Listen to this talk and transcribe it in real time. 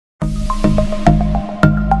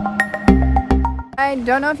I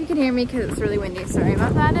don't know if you can hear me because it's really windy. Sorry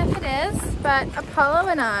about that if it is. But Apollo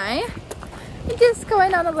and I are just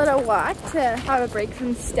going on a little walk to have a break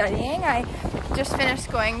from studying. I just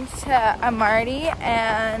finished going to a Marty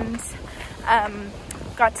and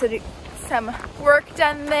got to do some work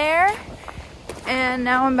done there. And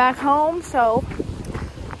now I'm back home, so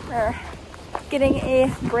we're getting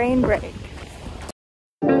a brain break.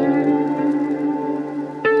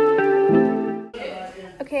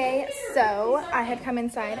 Okay, so I had come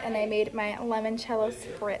inside and I made my limoncello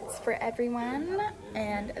spritz for everyone,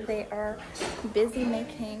 and they are busy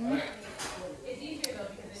making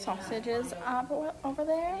sausages over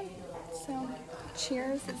there. So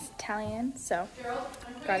cheers, it's Italian, so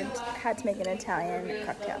had to make an Italian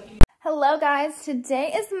cocktail. Hello guys,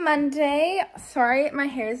 today is Monday. Sorry, my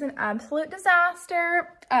hair is an absolute disaster.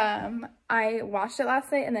 I washed it last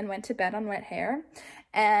night and then went to bed on wet hair,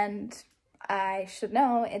 and I should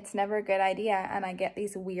know it's never a good idea, and I get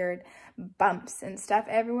these weird bumps and stuff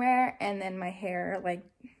everywhere, and then my hair, like,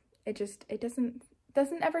 it doesn't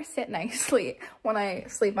ever sit nicely when I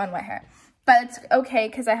sleep on wet hair. But it's okay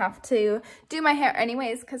because I have to do my hair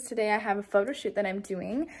anyways, because today I have a photo shoot that I'm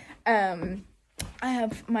doing. I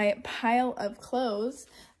have my pile of clothes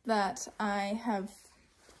that I have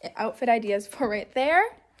outfit ideas for right there,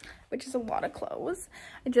 which is a lot of clothes.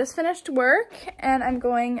 I just finished work and I'm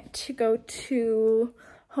going to go to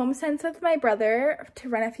Home Sense with my brother to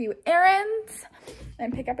run a few errands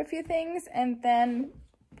and pick up a few things, and then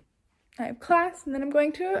I have class, and then I'm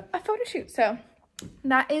going to a photo shoot. So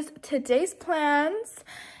that is today's plans,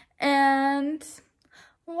 and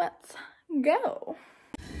let's go.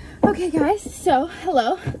 Okay guys, so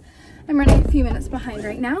hello. I'm running a few minutes behind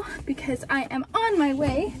right now because I am on my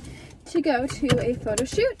way to go to a photo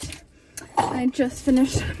shoot. I just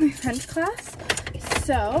finished my French class,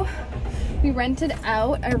 so we rented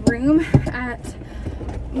out a room at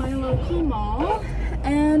my local mall,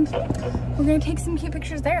 and we're gonna take some cute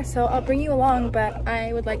pictures there. So I'll bring you along, but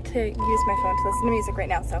I would like to use my phone to listen to music right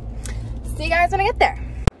now. So see you guys when I get there.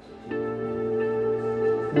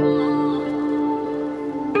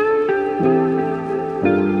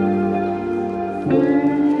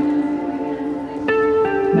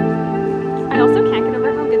 I also can't get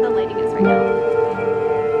over how good the lighting is right now.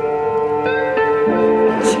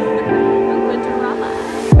 Good drama.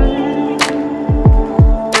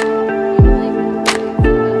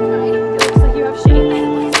 It looks like you have shade. It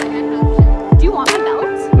looks like I have shade. Do you want my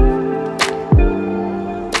belt?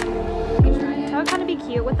 That would kind of be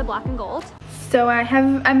cute with the black and gold. So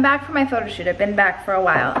I'm back from my photo shoot. I've been back for a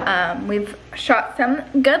while. We've shot some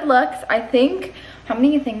good looks. I think, how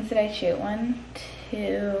many things did I shoot? 1,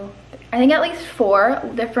 2, I think at least 4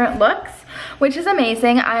 different looks, which is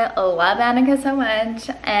amazing. I love Annika so much,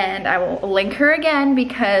 and I will link her again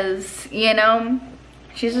because, you know,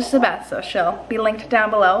 she's just the best. So she'll be linked down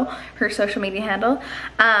below, her social media handle.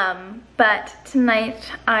 But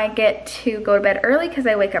tonight I get to go to bed early because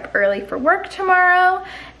I wake up early for work tomorrow.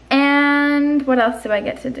 And what else do I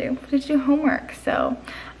get to do? I get to do homework. So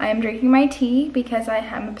I am drinking my tea because I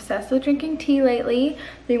am obsessed with drinking tea lately.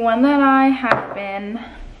 The one that I have been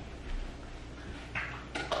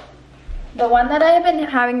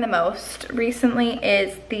having the most recently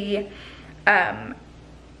is the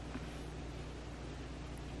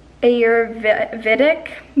Ayurvedic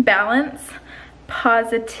Balance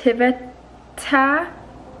Positivita. I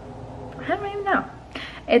don't even know.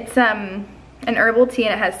 It's an herbal tea,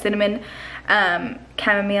 and it has cinnamon,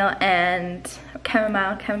 chamomile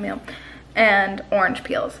and orange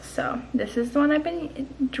peels. So this is the one I've been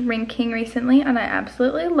drinking recently, and I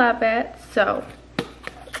absolutely love it. So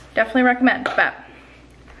definitely recommend. But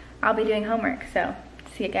I'll be doing homework, so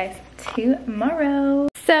see you guys tomorrow.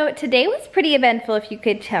 So today was pretty eventful, if you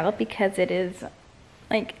could tell, because it is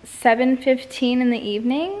like 7:15 in the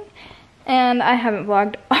evening. And I haven't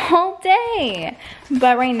vlogged all day,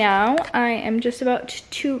 but right now I am just about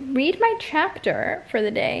to read my chapter for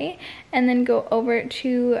the day and then go over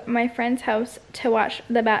to my friend's house to watch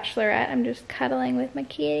The Bachelorette. I'm just cuddling with my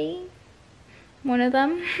kitty, one of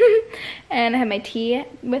them, and I have my tea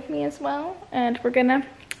with me as well, and we're gonna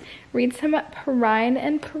read some Pride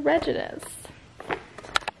and Prejudice.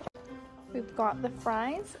 We've got the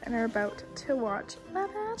fries and are about to watch The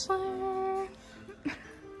Bachelor.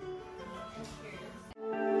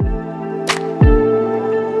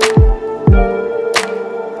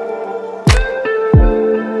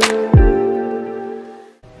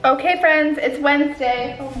 Okay friends, it's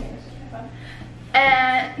Wednesday,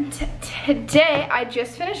 and today I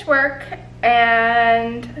just finished work,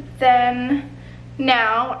 and then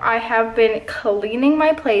now I have been cleaning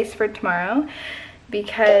my place for tomorrow,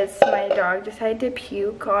 because my dog decided to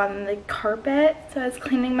puke on the carpet. So I was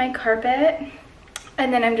cleaning my carpet,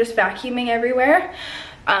 and then I'm just vacuuming everywhere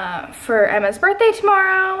for Emma's birthday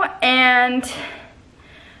tomorrow. And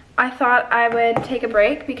I thought I would take a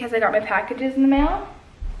break because I got my packages in the mail.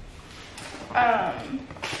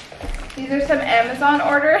 These are some Amazon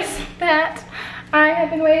orders that I have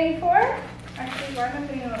been waiting for. Actually, why am I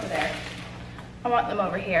putting them over there? I want them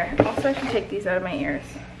over here. Also, I should take these out of my ears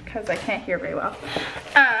because I can't hear very well.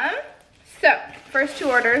 So, first 2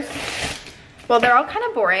 orders. Well, they're all kind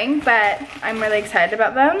of boring, but I'm really excited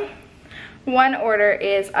about them. One order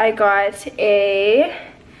is I got a,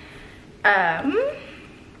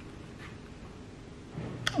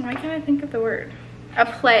 why can't I think of the word? A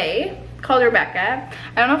play called Rebecca.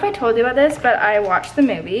 I don't know if I told you about this, but I watched the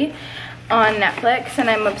movie on Netflix and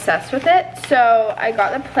I'm obsessed with it. So I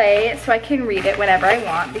got the play so I can read it whenever I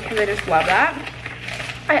want because I just love that.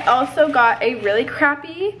 I also got a really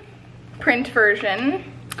crappy print version,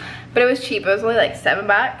 but it was cheap. It was only like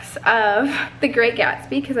 $7 of The Great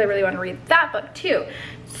Gatsby because I really want to read that book too.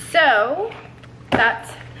 So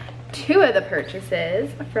that's 2 of the purchases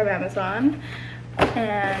from Amazon,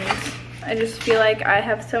 and I just feel like I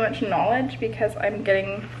have so much knowledge because I'm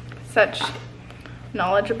getting such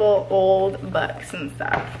knowledgeable old books and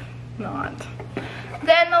stuff. Not.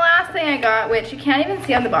 Then the last thing I got, which you can't even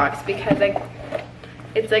see on the box because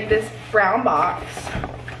it's like this brown box.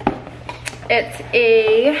 It's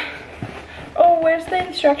a, oh, where's the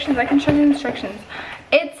instructions? I can show you the instructions.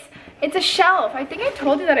 It's a shelf. I think I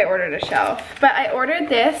told you that I ordered a shelf, but I ordered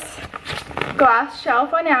this glass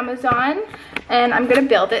shelf on Amazon, and I'm gonna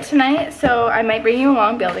build it tonight, so I might bring you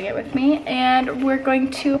along building it with me, and we're going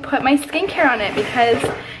to put my skincare on it because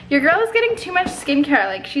your girl is getting too much skincare.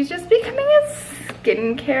 Like, she's just becoming a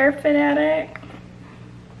skincare fanatic.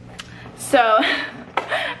 So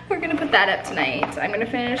we're gonna put that up tonight. I'm gonna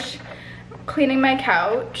finish cleaning my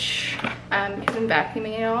couch because I'm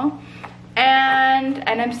vacuuming it all, and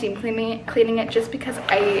I'm steam cleaning it just because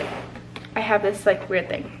I have this like weird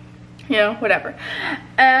thing, you know, whatever.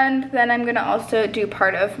 And then I'm gonna also do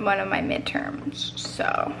part of one of my midterms.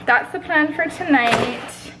 So that's the plan for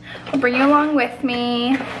tonight. I'll bring you along with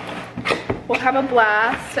me. We'll have a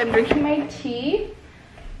blast. I'm drinking my tea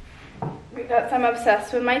because I'm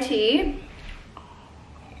obsessed with my tea.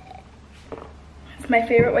 It's my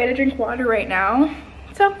favorite way to drink water right now.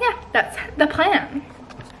 So yeah, that's the plan.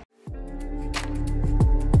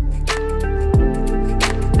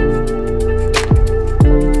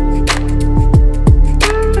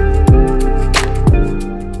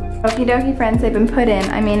 Okie dokie, friends, they've been put in.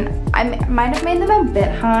 I mean, I might have made them a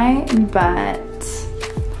bit high, but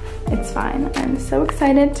it's fine. I'm so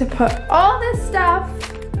excited to put all this stuff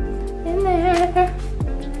in there.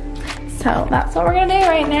 So that's what we're gonna do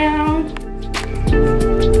right now.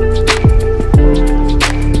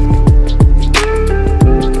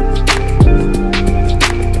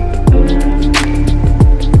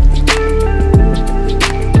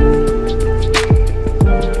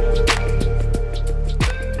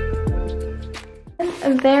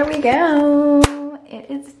 There we go.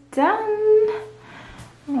 It is done.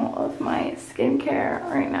 All of my skincare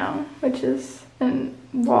right now, which is a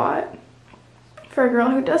lot for a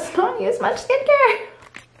girl who does not use much skincare.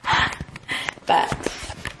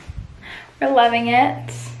 But we're loving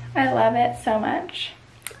it. I love it so much.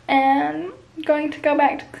 And I'm going to go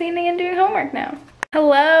back to cleaning and doing homework now.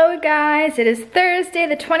 Hello guys, it is Thursday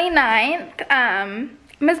the 29th,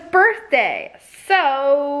 Emma's birthday.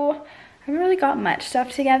 So I haven't really got much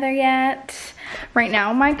stuff together yet. Right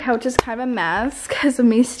now my couch is kind of a mess because of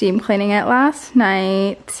me steam cleaning it last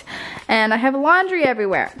night, and I have laundry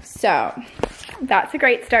everywhere. So that's a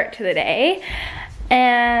great start to the day,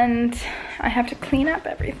 and I have to clean up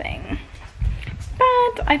everything.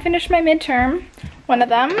 But I finished my midterm, one of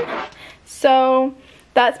them, so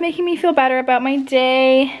that's making me feel better about my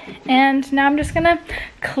day, and now I'm just gonna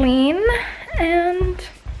clean and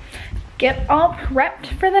get all prepped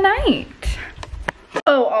for the night.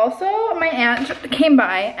 Oh, also my aunt came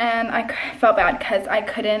by, and I felt bad because I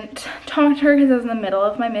couldn't talk to her because I was in the middle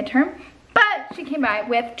of my midterm, but she came by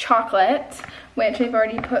with chocolate, which I've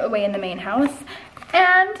already put away in the main house,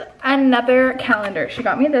 and another calendar. She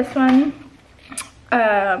got me this one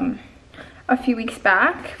a few weeks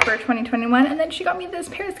back for 2021, and then she got me this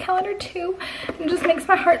Paris calendar too. It just makes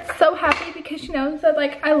my heart so happy because she knows that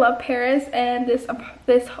like I love Paris, and this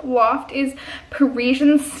loft is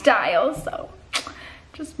Parisian style, so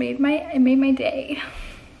just it made my day,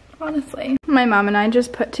 honestly. My mom and I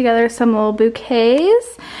just put together some little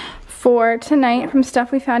bouquets for tonight from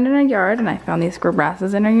stuff we found in our yard, and I found these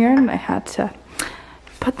grasses in our yard, and I had to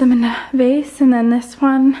put them in a vase, and then this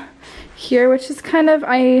one here, which is kind of,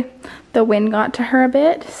 the wind got to her a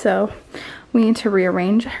bit, so we need to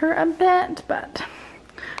rearrange her a bit, but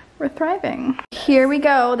we're thriving. Here we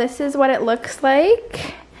go. This is what it looks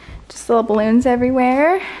like. Just little balloons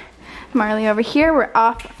everywhere. Marley over here, we're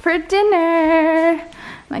off for dinner. And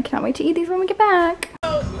I cannot wait to eat these when we get back.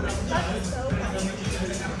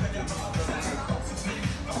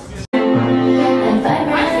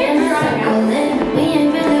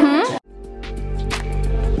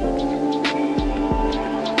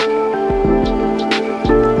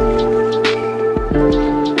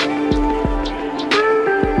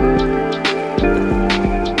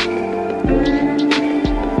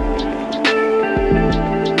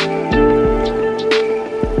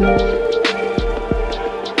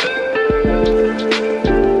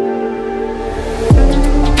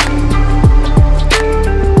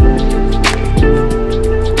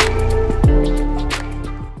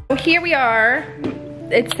 Here we are.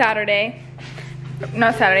 It's Saturday.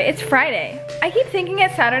 Not Saturday, it's Friday. I keep thinking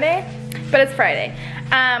it's Saturday, but it's Friday.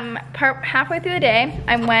 Halfway through the day,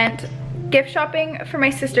 I went gift shopping for my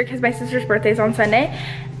sister because my sister's birthday is on Sunday.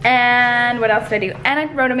 And what else did I do? And I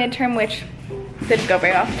wrote a midterm, which didn't go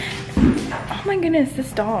very well. Oh my goodness,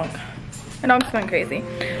 this dog. My dog's going crazy.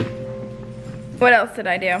 What else did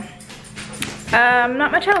I do?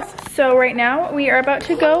 Not much else. So right now, we are about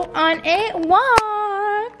to go on a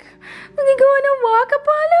walk. We can go on a walk,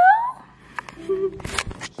 Apollo.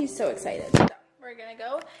 He's so excited. So we're gonna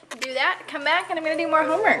go do that, come back, and I'm gonna do more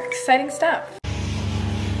homework. Exciting stuff.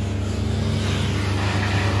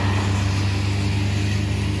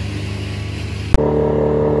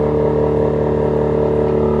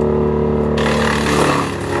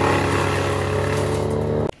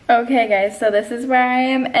 Okay guys, so this is where I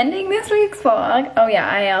am ending this week's vlog. Oh yeah,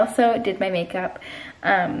 I also did my makeup.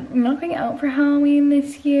 I'm not going out for Halloween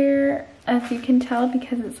this year, as you can tell,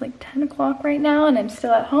 because it's like 10 o'clock right now and I'm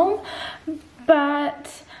still at home.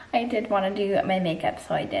 But I did want to do my makeup,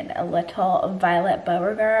 so I did a little Violet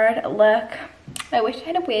Beauregard look. I wish I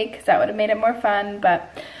had a wig because that would have made it more fun,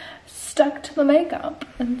 but stuck to the makeup,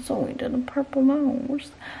 and so we did a purple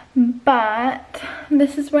nose. But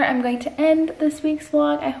this is where I'm going to end this week's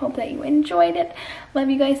vlog. I hope that you enjoyed it. Love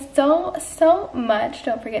you guys so much.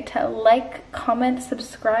 Don't forget to like, comment,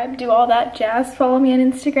 subscribe, do all that jazz. Follow me on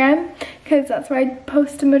Instagram because that's where I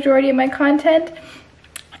post a majority of my content.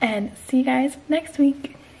 And see you guys next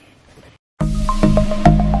week.